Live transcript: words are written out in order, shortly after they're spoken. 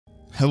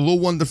Hello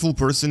wonderful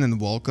person and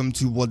welcome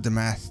to What the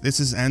Math. This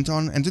is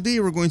Anton and today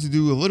we're going to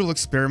do a little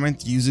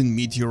experiment using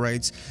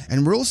meteorites,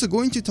 and we're also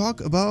going to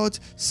talk about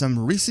some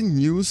recent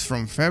news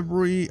from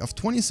February of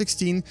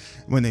 2016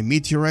 when a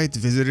meteorite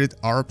visited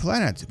our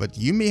planet, but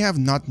you may have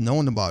not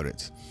known about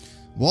it.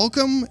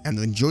 Welcome and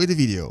enjoy the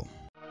video.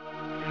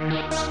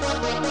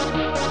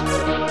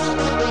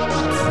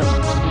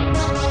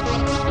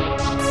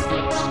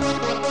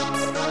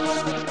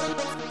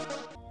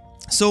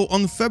 So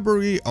on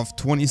February of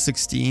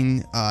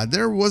 2016,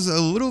 there was a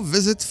little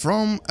visit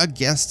from a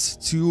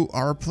guest to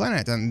our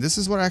planet, and this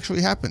is what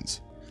actually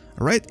happened.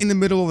 Right in the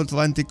middle of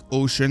Atlantic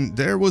Ocean,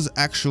 there was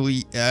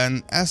actually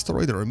an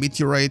asteroid or a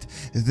meteorite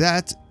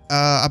that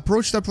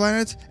approached our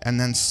planet and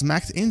then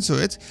smacked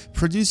into it,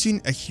 producing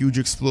a huge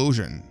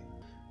explosion.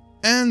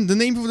 And the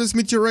name of this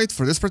meteorite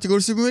for this particular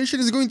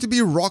simulation is going to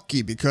be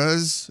Rocky,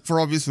 because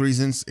for obvious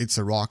reasons it's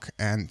a rock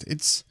and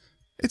it's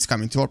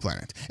coming to our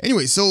planet.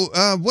 Anyway, so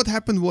what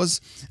happened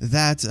was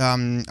that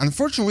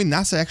unfortunately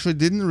NASA actually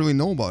didn't really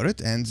know about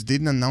it and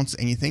didn't announce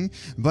anything,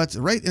 but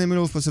right in the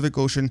middle of the Pacific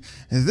Ocean,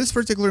 this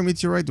particular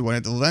meteorite, when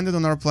it landed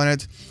on our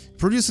planet,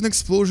 produced an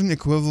explosion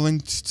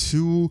equivalent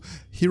to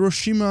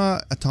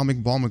Hiroshima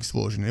atomic bomb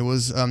explosion. It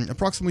was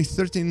approximately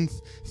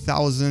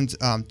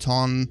 13,000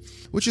 ton,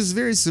 which is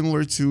very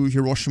similar to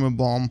Hiroshima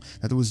bomb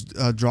that was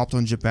dropped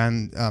on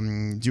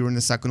Japan during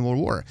the Second World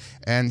War.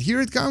 And here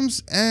it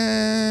comes,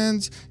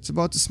 and it's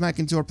about to smack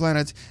into our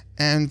planet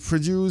and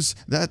produce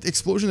that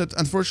explosion that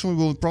unfortunately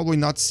we'll probably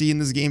not see in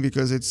this game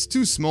because it's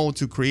too small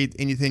to create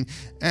anything.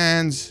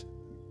 And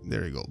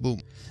there you go, boom.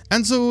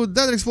 And so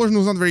that explosion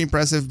was not very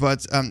impressive,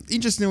 but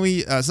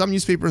interestingly, some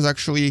newspapers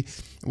actually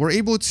were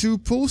able to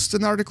post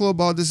an article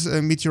about this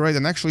meteorite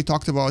and actually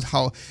talked about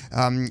how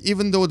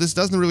even though this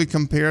doesn't really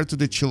compare to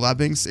the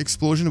Chelyabinsk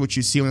explosion, which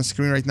you see on the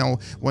screen right now,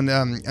 when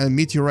a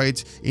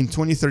meteorite in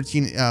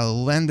 2013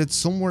 landed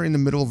somewhere in the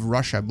middle of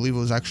Russia. I believe it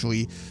was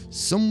actually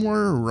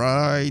somewhere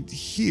right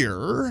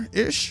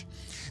here-ish.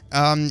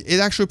 It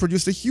actually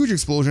produced a huge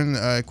explosion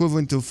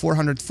equivalent to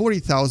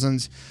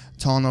 440,000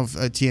 ton of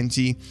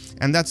TNT,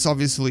 and that's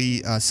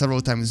obviously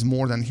several times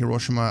more than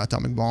Hiroshima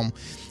atomic bomb.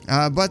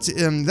 But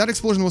that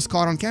explosion was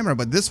caught on camera,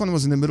 but this one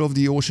was in the middle of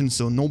the ocean,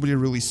 so nobody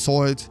really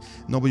saw it,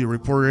 nobody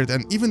reported it,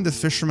 and even the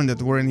fishermen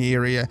that were in the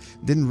area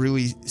didn't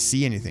really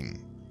see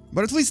anything.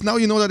 But at least now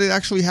you know that it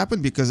actually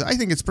happened, because I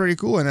think it's pretty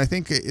cool, and I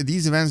think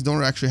these events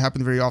don't actually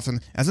happen very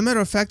often. As a matter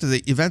of fact,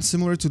 the event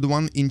similar to the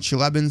one in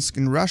Chelyabinsk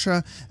in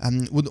Russia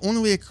would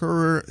only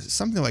occur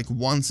something like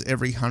once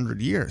every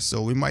 100 years,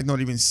 so we might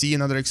not even see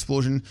another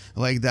explosion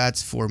like that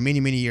for many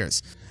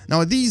years.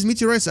 Now, these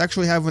meteorites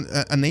actually have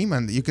a name,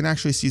 and you can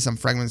actually see some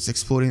fragments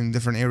exploding in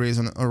different areas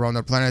around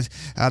our planet.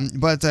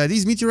 But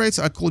these meteorites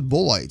are called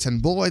bolide,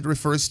 and bolide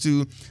refers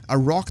to a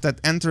rock that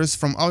enters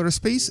from outer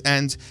space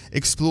and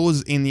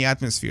explodes in the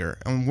atmosphere.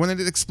 And when it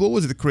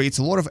explodes, it creates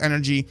a lot of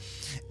energy,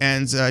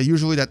 and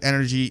usually that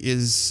energy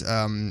is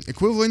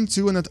equivalent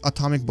to an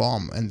atomic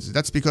bomb. And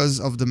that's because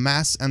of the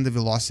mass and the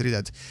velocity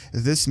that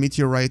this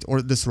meteorite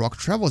or this rock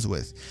travels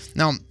with.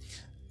 Now,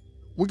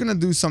 we're gonna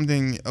do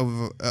something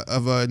of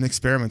an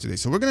experiment today.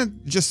 So we're gonna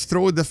just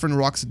throw different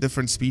rocks at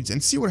different speeds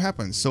and see what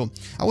happens. So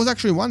I was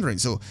actually wondering,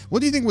 so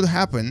what do you think would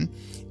happen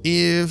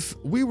if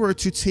we were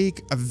to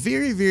take a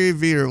very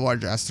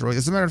large asteroid?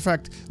 As a matter of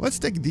fact, let's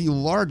take the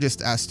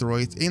largest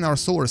asteroid in our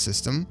solar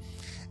system,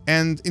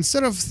 and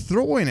instead of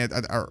throwing it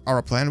at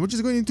our planet, we're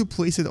just going to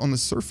place it on the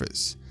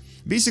surface.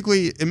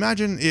 Basically,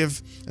 imagine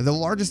if the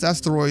largest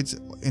asteroid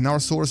in our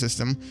solar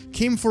system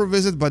came for a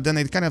visit, but then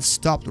it kind of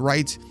stopped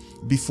right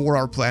before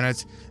our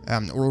planet,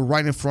 or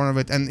right in front of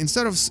it, and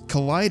instead of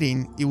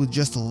colliding, it would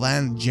just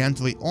land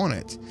gently on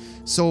it.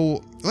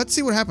 So let's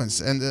see what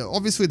happens. And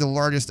obviously the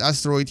largest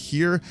asteroid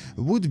here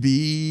would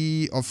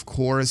be, of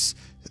course,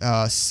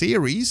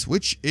 Ceres,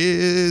 which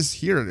is,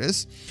 here it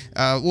is.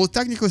 Well,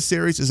 technically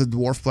Ceres is a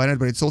dwarf planet,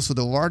 but it's also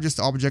the largest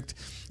object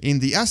in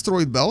the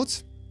asteroid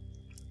belt.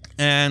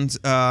 And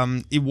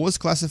it was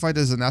classified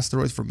as an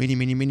asteroid for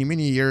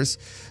many years.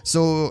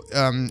 So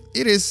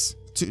it is,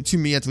 to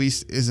me at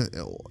least, is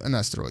an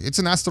asteroid. It's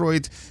an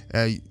asteroid,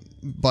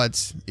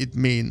 but it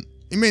may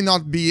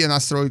not be an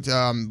asteroid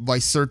by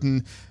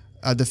certain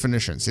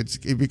definitions.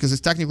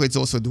 Because technically it's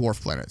also a dwarf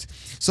planet.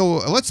 So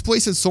let's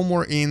place it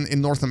somewhere in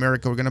North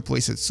America. We're gonna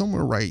place it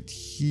somewhere right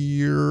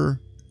here,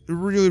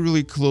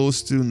 really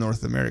close to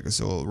North America.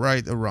 So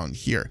right around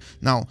here.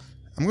 Now,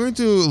 I'm going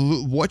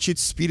to watch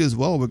its speed as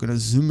well. We're going to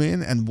zoom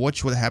in and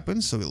watch what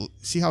happens. So we'll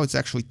see how it's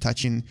actually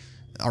touching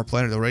our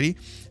planet already.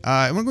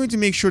 And we're going to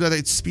make sure that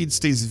its speed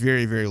stays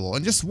very low.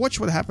 And just watch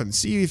what happens.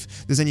 See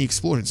if there's any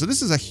explosion. So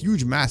this is a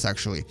huge mass,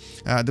 actually.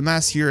 The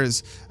mass here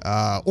is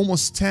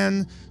almost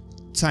 10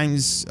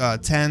 times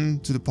 10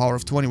 to the power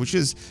of 20, which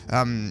is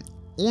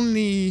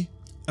only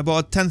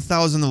about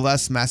 10,000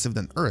 less massive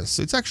than Earth.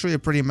 So it's actually a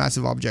pretty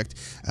massive object,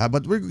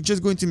 but we're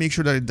just going to make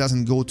sure that it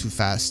doesn't go too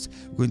fast.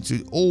 We're going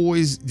to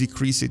always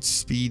decrease its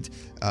speed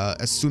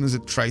as soon as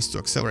it tries to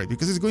accelerate,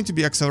 because it's going to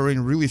be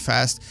accelerating really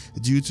fast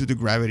due to the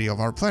gravity of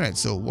our planet.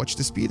 So watch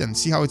the speed and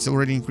see how it's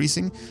already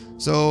increasing.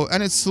 So,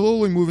 and it's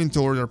slowly moving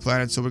toward our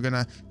planet, so we're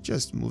gonna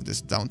just move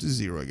this down to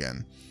 0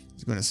 again.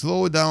 It's gonna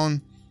slow it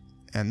down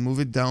and move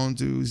it down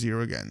to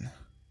 0 again.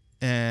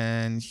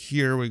 And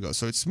here we go.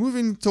 So it's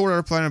moving toward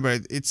our planet,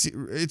 but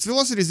its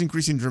velocity is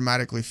increasing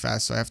dramatically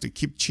fast, so I have to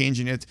keep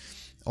changing it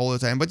all the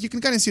time. But you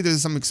can kind of see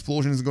there's some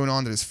explosions going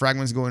on, there's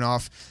fragments going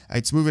off.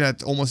 It's moving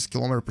at almost a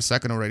kilometer per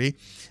second already.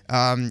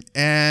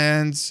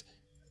 And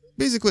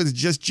basically it's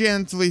just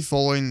gently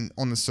falling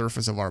on the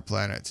surface of our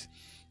planet.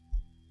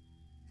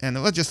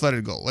 And let's just let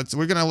it go.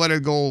 We're gonna let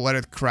it go, let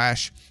it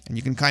crash, and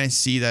you can kind of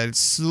see that it's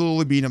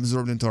slowly being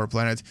absorbed into our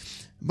planet.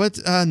 But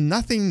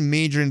nothing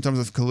major in terms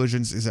of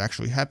collisions is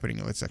actually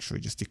happening. Let's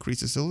actually just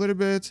decrease this a little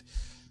bit.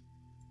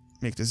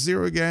 Make this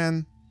 0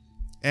 again.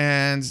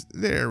 And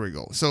there we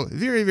go. So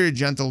very, very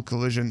gentle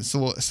collision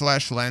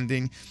slash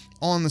landing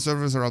on the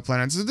surface of our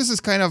planet. So this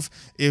is kind of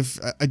if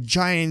a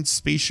giant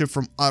spaceship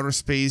from outer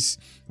space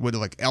with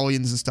like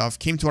aliens and stuff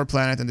came to our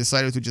planet and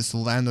decided to just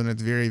land on it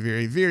very,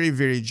 very, very,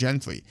 very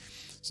gently.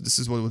 So this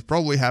is what would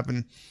probably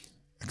happen.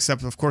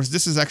 Except, of course,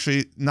 this is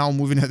actually now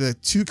moving at a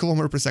 2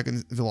 km per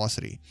second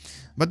velocity.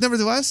 But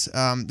nevertheless,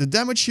 the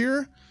damage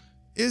here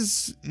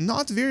is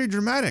not very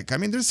dramatic. I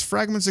mean, there's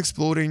fragments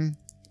exploding,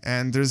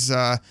 and there's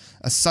a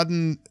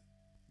sudden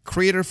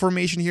crater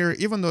formation here,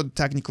 even though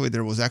technically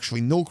there was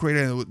actually no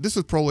crater. This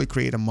would probably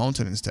create a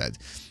mountain instead.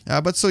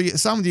 But so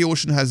some of the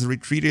ocean has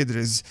retreated.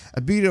 There's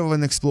a bit of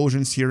an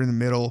explosion here in the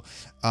middle.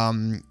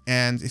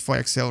 And if I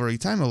accelerate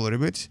time a little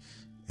bit,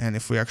 and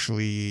if we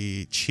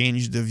actually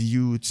change the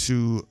view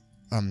to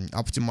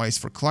optimize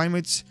for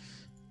climate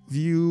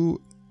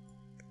view,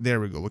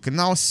 there we go. We can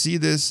now see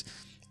this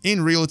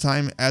in real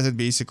time as it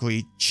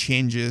basically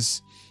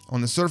changes on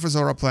the surface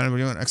of our planet. We're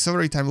going to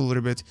accelerate time a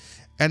little bit,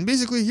 and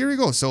basically here we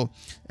go. So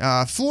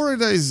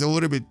Florida is a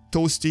little bit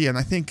toasty, and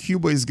I think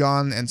Cuba is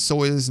gone, and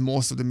so is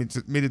most of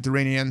the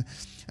Mediterranean.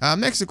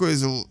 Mexico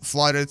is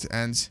flooded,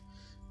 and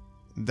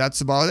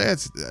that's about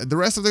it. The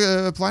rest of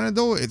the planet,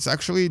 though, it's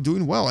actually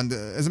doing well, and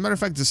as a matter of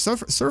fact, the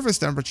surface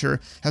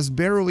temperature has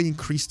barely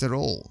increased at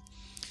all.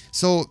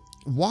 So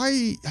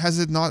why has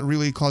it not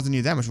really caused any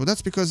damage? Well,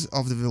 that's because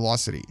of the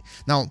velocity.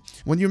 Now,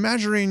 when you're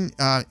measuring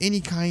any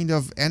kind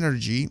of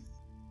energy,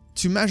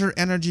 to measure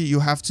energy, you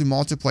have to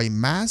multiply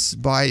mass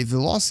by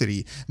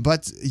velocity,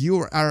 but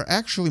you are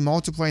actually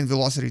multiplying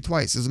velocity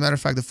twice. As a matter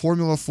of fact, the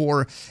formula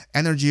for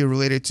energy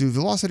related to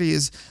velocity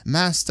is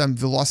mass times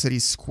velocity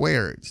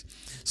squared.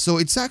 So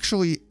it's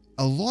actually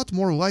a lot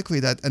more likely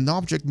that an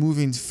object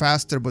moving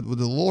faster but with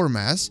a lower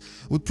mass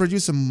would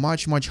produce a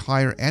much, much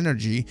higher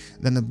energy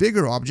than a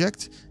bigger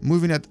object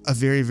moving at a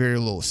very, very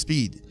low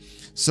speed.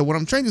 So what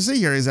I'm trying to say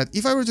here is that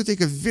if I were to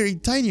take a very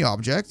tiny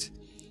object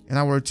and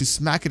I were to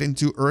smack it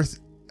into Earth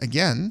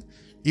again,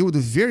 it would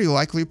very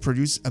likely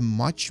produce a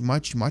much,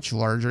 much, much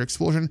larger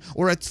explosion,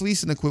 or at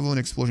least an equivalent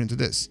explosion to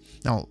this.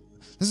 Now,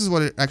 this is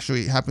what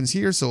actually happens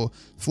here. So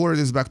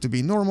Florida is back to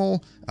being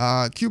normal.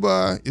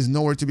 Cuba is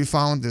nowhere to be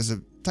found. There's a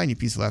tiny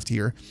piece left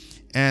here.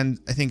 And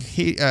I think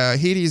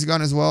Haiti is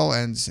gone as well,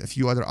 and a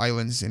few other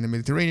islands in the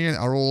Mediterranean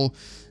are all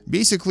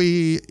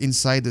basically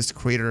inside this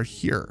crater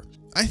here.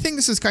 I think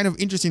this is kind of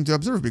interesting to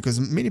observe, because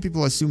many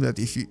people assume that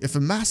if a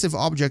massive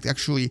object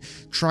actually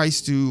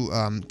tries to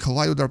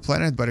collide with our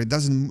planet, but it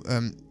doesn't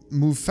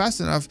move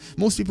fast enough,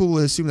 most people will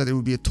assume that it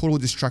would be a total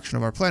destruction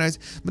of our planet,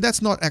 but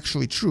that's not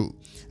actually true.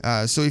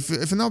 So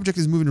if an object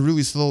is moving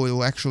really slow, it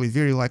will actually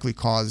very likely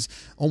cause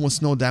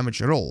almost no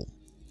damage at all.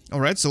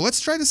 Alright, so let's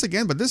try this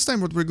again, but this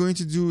time what we're going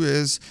to do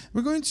is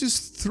we're going to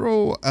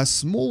throw a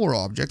smaller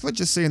object. Let's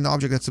just say an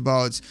object that's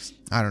about,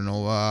 I don't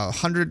know,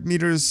 100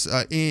 meters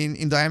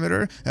in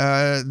diameter.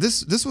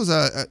 This was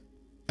a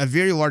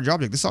very large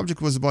object. This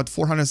object was about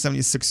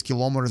 476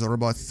 kilometers, or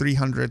about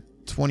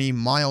 320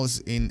 miles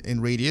in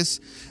radius.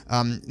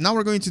 Now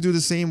we're going to do the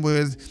same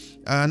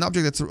with an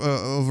object that's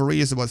of a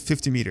radius about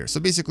 50 meters. So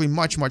basically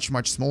much, much,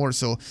 much smaller.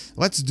 So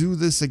let's do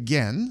this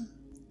again.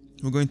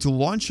 We're going to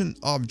launch an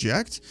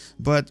object,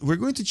 but we're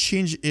going to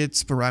change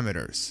its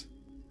parameters.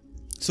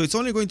 So it's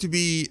only going to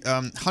be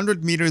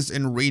 100 meters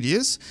in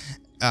radius,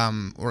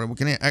 or we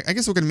can, I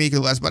guess we can make it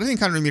less, but I think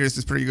 100 meters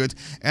is pretty good.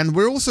 And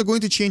we're also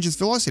going to change its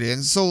velocity.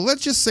 And so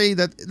let's just say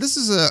that this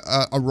is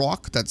a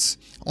rock that's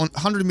on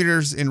 100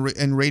 meters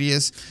in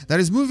radius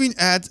that is moving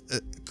at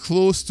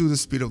close to the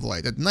speed of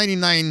light, at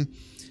 99%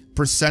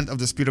 of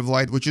the speed of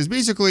light, which is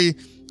basically,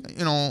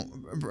 you know,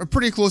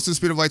 pretty close to the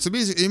speed of light. So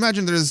basically,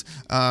 imagine there's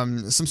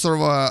some sort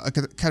of a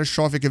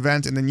catastrophic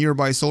event in the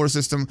nearby solar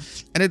system,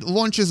 and it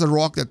launches a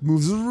rock that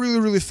moves really,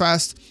 really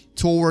fast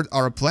toward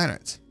our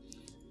planet.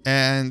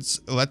 And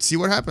let's see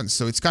what happens.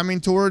 So it's coming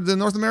toward the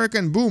North America,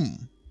 and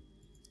boom.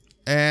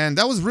 And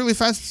that was really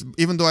fast,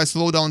 even though I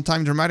slowed down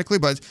time dramatically,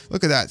 but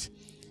look at that.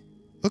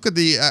 Look at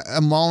the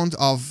amount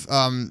of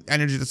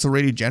energy that's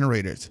already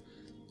generated.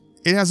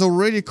 It has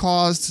already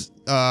caused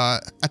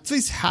at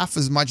least half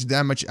as much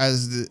damage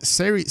as the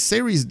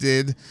Ceres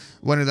did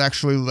when it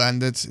actually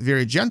landed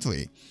very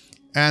gently.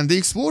 And the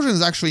explosion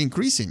is actually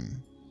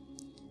increasing.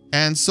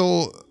 And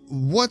so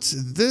what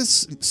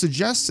this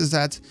suggests is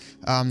that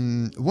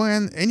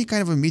when any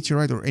kind of a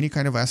meteorite or any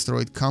kind of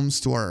asteroid comes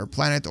to our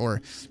planet,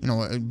 or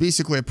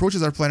basically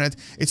approaches our planet,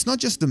 it's not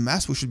just the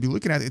mass we should be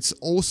looking at, it's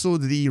also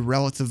the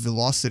relative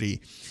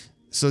velocity.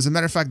 So as a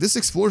matter of fact, this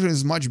explosion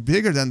is much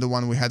bigger than the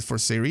one we had for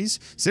Ceres.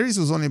 Ceres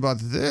was only about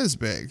this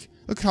big.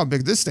 Look how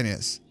big this thing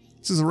is.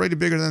 This is already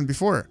bigger than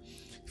before.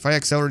 If I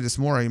accelerate this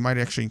more, it might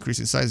actually increase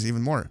in size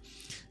even more.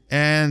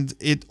 And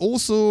it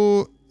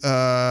also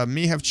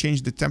may have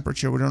changed the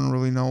temperature. We don't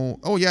really know.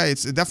 Oh yeah,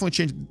 it definitely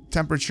changed the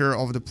temperature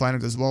of the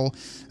planet as well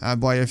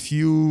by a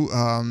few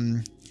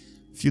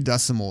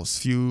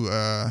decimals,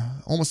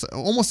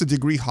 almost a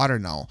degree hotter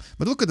now.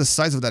 But look at the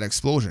size of that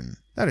explosion.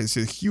 That is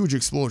a huge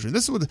explosion.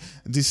 This would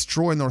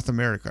destroy North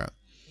America.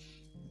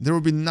 There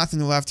would be nothing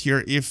left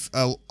here if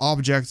an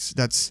object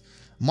that's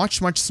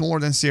much smaller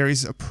than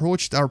Ceres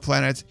approached our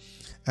planet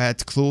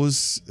at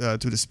close to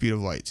the speed of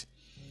light.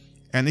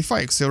 And if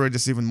I accelerate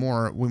this even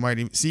more, we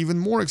might see even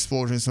more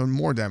explosions and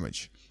more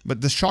damage.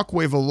 But the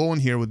shockwave alone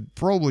here would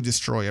probably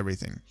destroy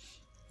everything.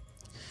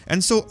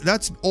 And so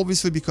that's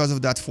obviously because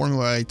of that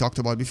formula I talked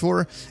about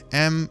before,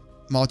 m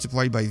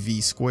multiplied by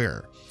v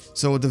square.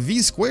 So the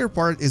v square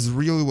part is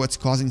really what's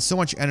causing so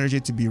much energy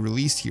to be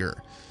released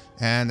here.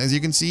 And as you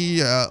can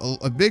see,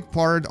 a big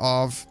part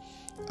of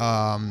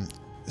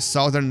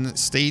southern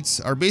states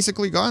are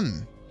basically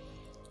gone.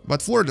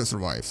 But Florida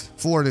survived.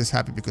 Florida is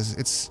happy because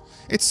it's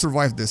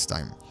survived this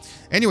time.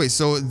 Anyway,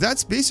 so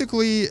that's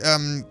basically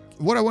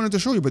what I wanted to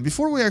show you. But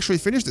before we actually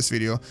finish this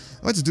video,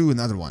 let's do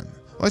another one.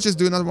 Let's just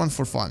do another one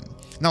for fun.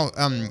 Now,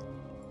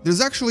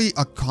 there's actually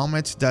a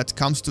comet that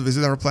comes to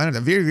visit our planet,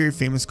 a very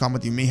famous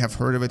comet. You may have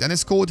heard of it, and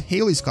it's called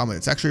Halley's Comet.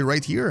 It's actually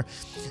right here.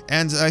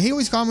 And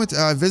Halley's Comet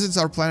visits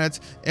our planet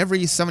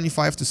every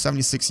 75 to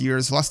 76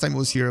 years. Last time it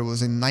was here, it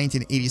was in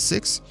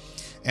 1986.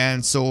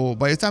 And so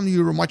by the time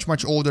you were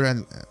much older,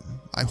 and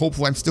I hope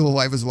I'm still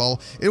alive as well,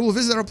 it will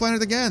visit our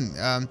planet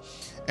again.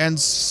 And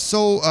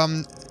so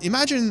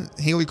imagine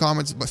Halley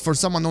Comet, but for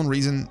some unknown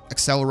reason,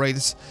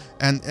 accelerates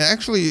and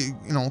actually,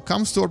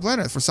 comes to our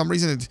planet. For some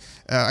reason, it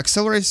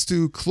accelerates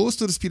to close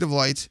to the speed of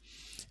light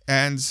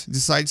and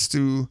decides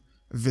to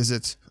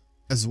visit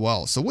as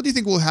well. So what do you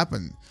think will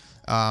happen?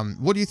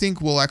 What do you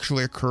think will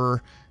actually occur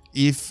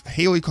if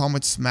Halley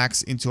Comet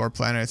smacks into our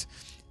planet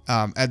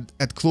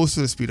at close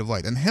to the speed of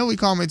light? And Halley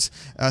Comet's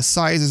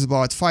size is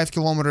about 5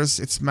 kilometers.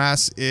 Its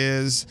mass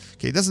is,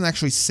 okay, it doesn't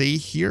actually say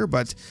here,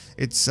 but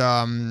it's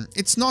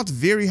not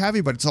very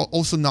heavy, but it's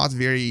also not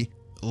very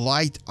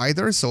light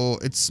either. So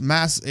its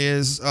mass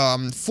is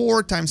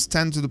 4 times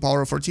 10 to the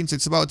power of 14. So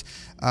it's about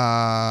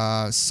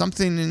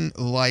something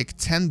like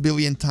 10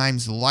 billion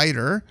times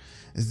lighter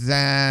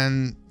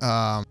than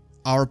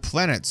our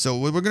planet. So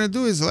what we're gonna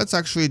do is let's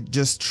actually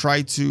just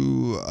try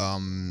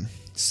to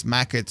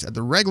smack it at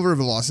the regular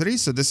velocity.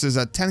 So this is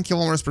at 10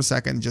 kilometers per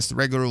second, just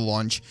regular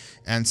launch,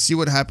 and see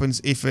what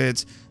happens if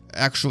it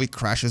actually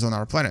crashes on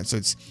our planet. So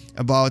it's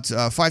about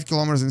 5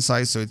 kilometers in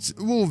size, so it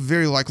will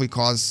very likely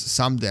cause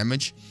some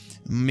damage,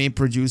 may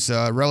produce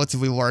a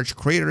relatively large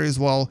crater as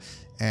well.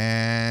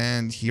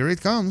 And here it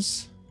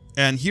comes.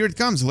 And here it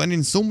comes,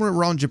 landing somewhere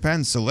around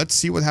Japan. So let's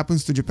see what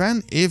happens to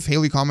Japan if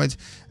Halley Comet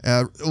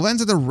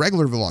lands at a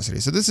regular velocity.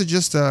 So this is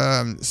just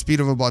a speed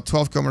of about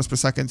 12 kilometers per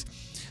second.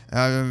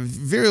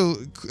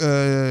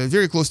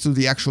 Very close to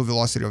the actual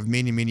velocity of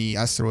many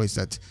asteroids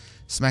that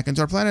smack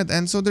into our planet.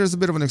 And so there's a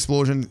bit of an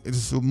explosion. It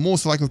will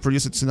most likely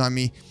produce a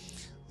tsunami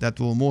that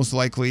will most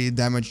likely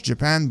damage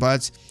Japan.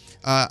 But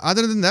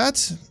other than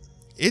that,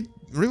 it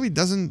really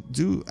doesn't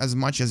do as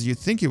much as you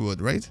think it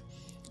would, right?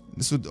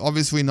 This would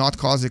obviously not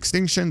cause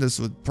extinction. This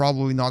would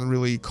probably not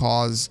really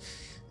cause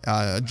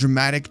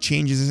dramatic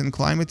changes in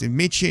climate. It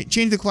may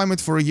change the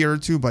climate for a year or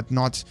two, but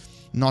not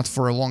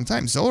for a long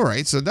time. So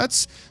alright, so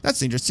that's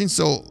interesting.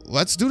 So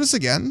let's do this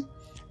again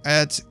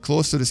at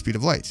close to the speed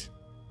of light.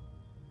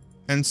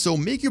 And so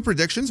make your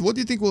predictions. What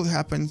do you think will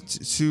happen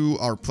to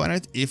our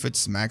planet if it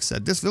smacks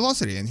at this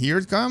velocity? And here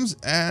it comes,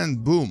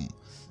 and boom.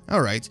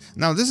 Alright,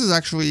 now this is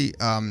actually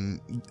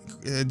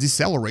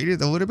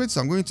decelerated a little bit, so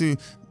I'm going to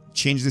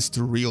change this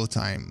to real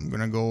time. I'm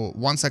gonna go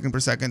 1 second per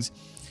second.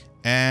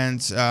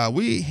 And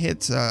we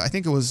hit, I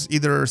think it was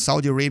either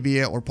Saudi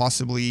Arabia or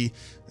possibly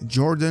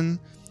Jordan,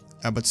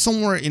 but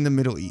somewhere in the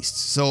Middle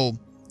East. So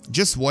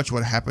just watch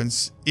what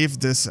happens if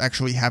this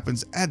actually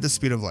happens at the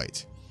speed of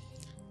light.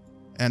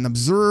 And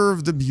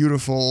observe the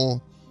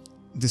beautiful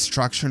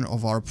destruction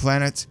of our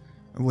planet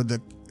with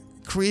the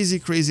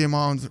crazy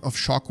amount of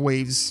shock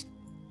waves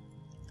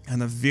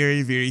and a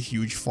very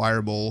huge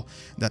fireball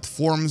that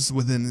forms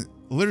within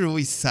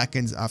literally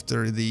seconds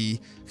after the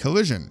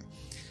collision.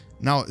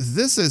 Now,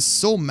 this is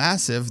so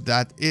massive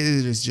that it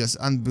is just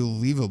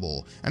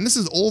unbelievable. And this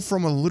is all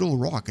from a little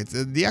rock.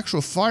 The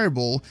actual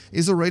fireball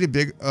is already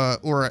big,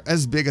 or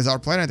as big as our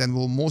planet, and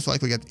will most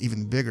likely get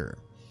even bigger.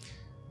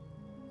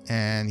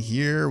 And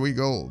here we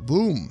go.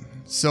 Boom.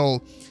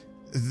 So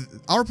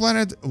our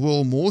planet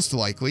will most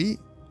likely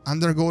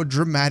undergo a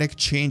dramatic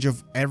change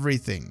of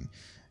everything.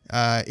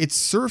 Its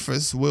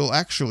surface will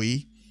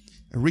actually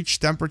reach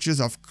temperatures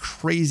of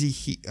crazy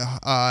heat,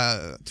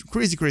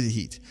 crazy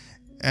heat.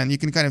 And you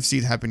can kind of see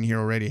it happening here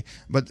already.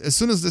 But as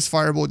soon as this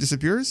fireball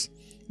disappears,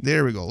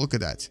 there we go, look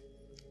at that.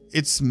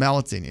 It's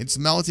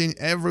melting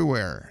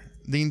everywhere.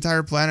 The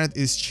entire planet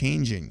is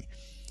changing.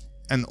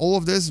 And all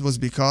of this was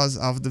because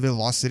of the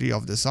velocity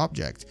of this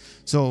object.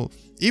 So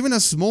even a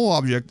small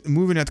object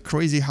moving at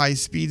crazy high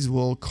speeds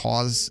will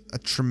cause a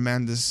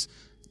tremendous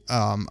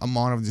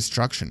amount of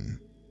destruction.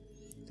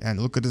 And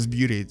look at this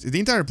beauty. The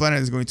entire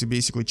planet is going to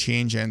basically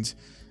change and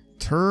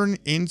turn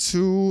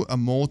into a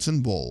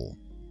molten ball.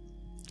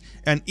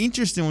 And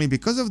interestingly,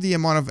 because of the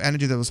amount of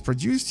energy that was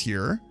produced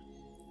here,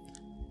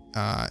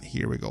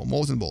 here we go,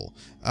 molten ball.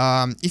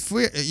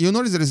 You'll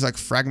notice that there's like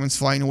fragments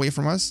flying away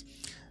from us.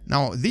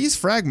 Now, these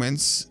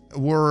fragments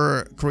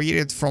were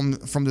created from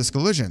this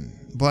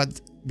collision, but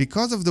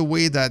because of the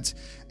way that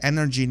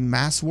energy and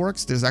mass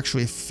works, there's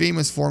actually a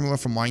famous formula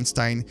from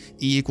Einstein,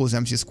 E equals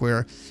mc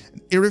squared.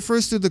 It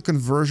refers to the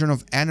conversion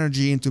of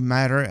energy into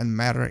matter and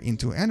matter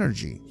into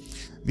energy.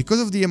 Because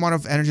of the amount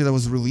of energy that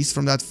was released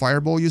from that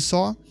fireball you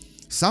saw,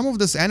 some of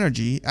this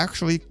energy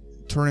actually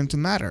turned into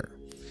matter.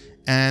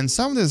 And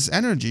some of this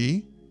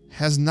energy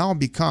has now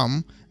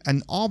become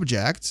an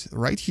object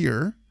right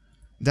here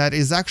that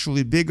is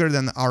actually bigger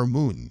than our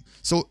moon.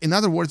 So in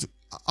other words,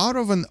 out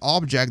of an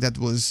object that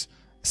was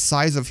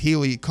size of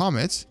Halley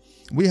comet,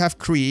 we have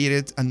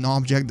created an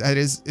object that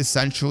is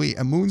essentially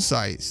a moon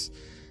size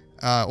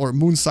or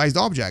moon-sized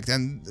object,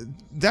 and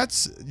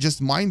that's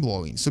just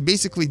mind-blowing. So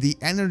basically the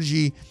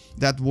energy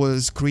that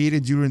was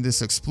created during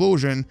this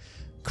explosion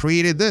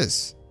created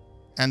this,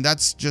 and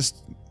that's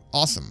just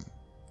awesome.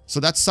 So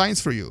that's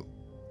science for you.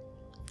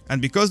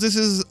 And because this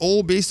is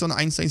all based on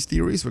Einstein's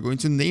theories, we're going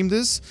to name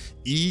this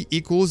E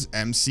equals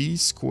mc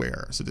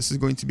squared. So this is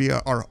going to be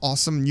our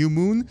awesome new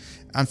moon.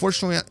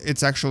 Unfortunately,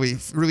 it's actually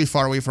really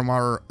far away from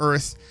our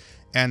Earth,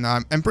 and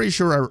I'm pretty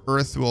sure our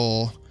Earth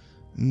will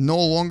no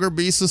longer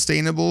be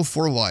sustainable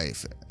for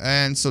life.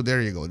 And so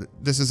there you go.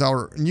 This is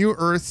our new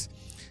Earth,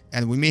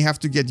 and we may have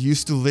to get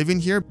used to living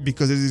here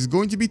because it is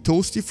going to be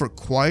toasty for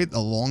quite a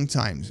long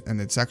time.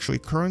 And it's actually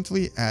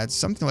currently at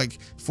something like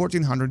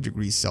 1400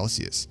 degrees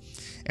Celsius.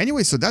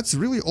 Anyway, so that's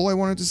really all I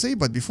wanted to say.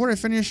 But before I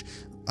finish,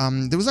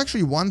 there was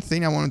actually one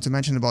thing I wanted to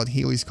mention about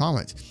Halley's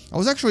Comet. I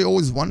was actually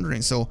always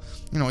wondering, so,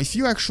 you know, if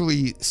you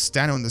actually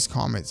stand on this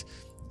comet,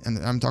 and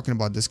I'm talking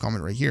about this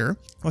comet right here,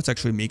 let's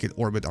actually make it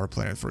orbit our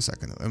planet for a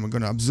second. And we're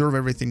going to observe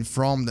everything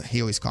from the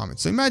Halley's Comet.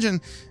 So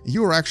imagine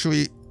you are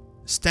actually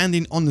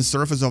standing on the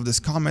surface of this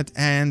comet,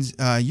 and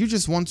you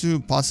just want to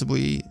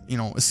possibly, you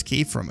know,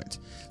 escape from it.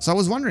 So I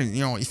was wondering,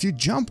 you know, if you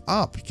jump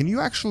up, can you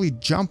actually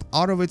jump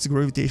out of its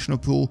gravitational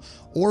pull,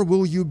 or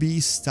will you be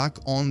stuck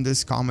on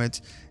this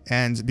comet,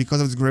 and because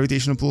of its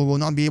gravitational pull will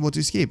not be able to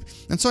escape?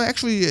 And so I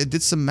actually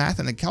did some math,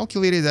 and I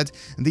calculated that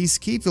the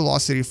escape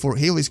velocity for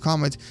Halley's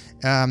Comet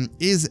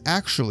is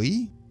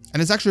actually,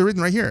 and it's actually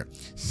written right here,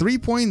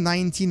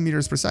 3.19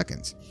 meters per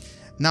second.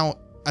 Now,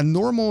 a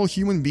normal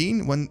human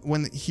being,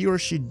 when he or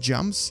she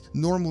jumps,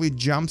 normally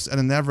jumps at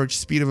an average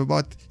speed of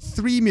about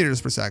 3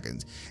 meters per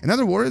second. In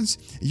other words,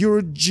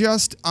 you're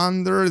just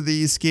under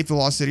the escape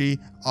velocity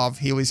of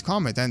Halley's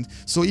Comet. And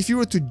so if you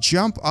were to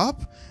jump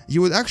up,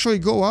 you would actually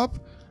go up,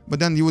 but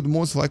then you would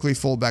most likely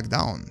fall back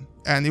down.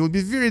 And it would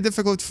be very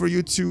difficult for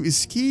you to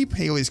escape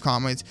Halley's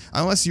Comet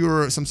unless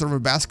you're some sort of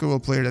a basketball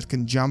player that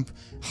can jump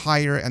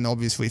higher and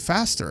obviously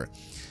faster.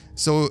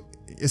 So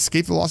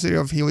escape velocity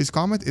of Halley's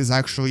Comet is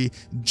actually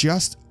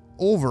just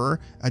over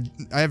an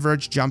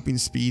average jumping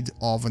speed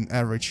of an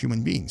average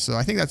human being. So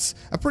I think that's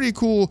a pretty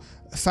cool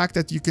fact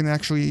that you can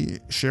actually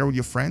share with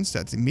your friends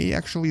that may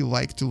actually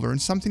like to learn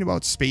something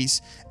about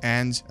space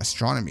and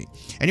astronomy.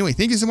 Anyway,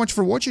 thank you so much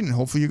for watching, and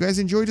hopefully you guys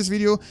enjoyed this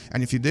video.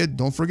 And if you did,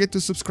 don't forget to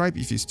subscribe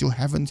if you still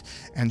haven't,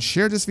 and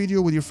share this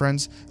video with your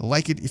friends.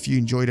 Like it if you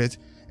enjoyed it.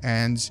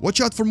 And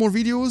watch out for more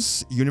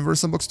videos,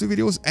 Universe Sandbox 2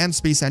 videos, and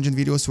Space Engine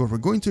videos, where we're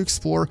going to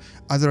explore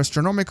other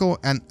astronomical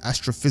and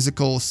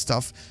astrophysical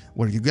stuff,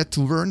 where you get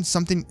to learn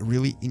something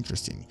really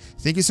interesting.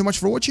 Thank you so much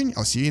for watching.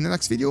 I'll see you in the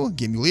next video.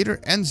 Game you later,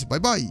 and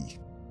bye-bye.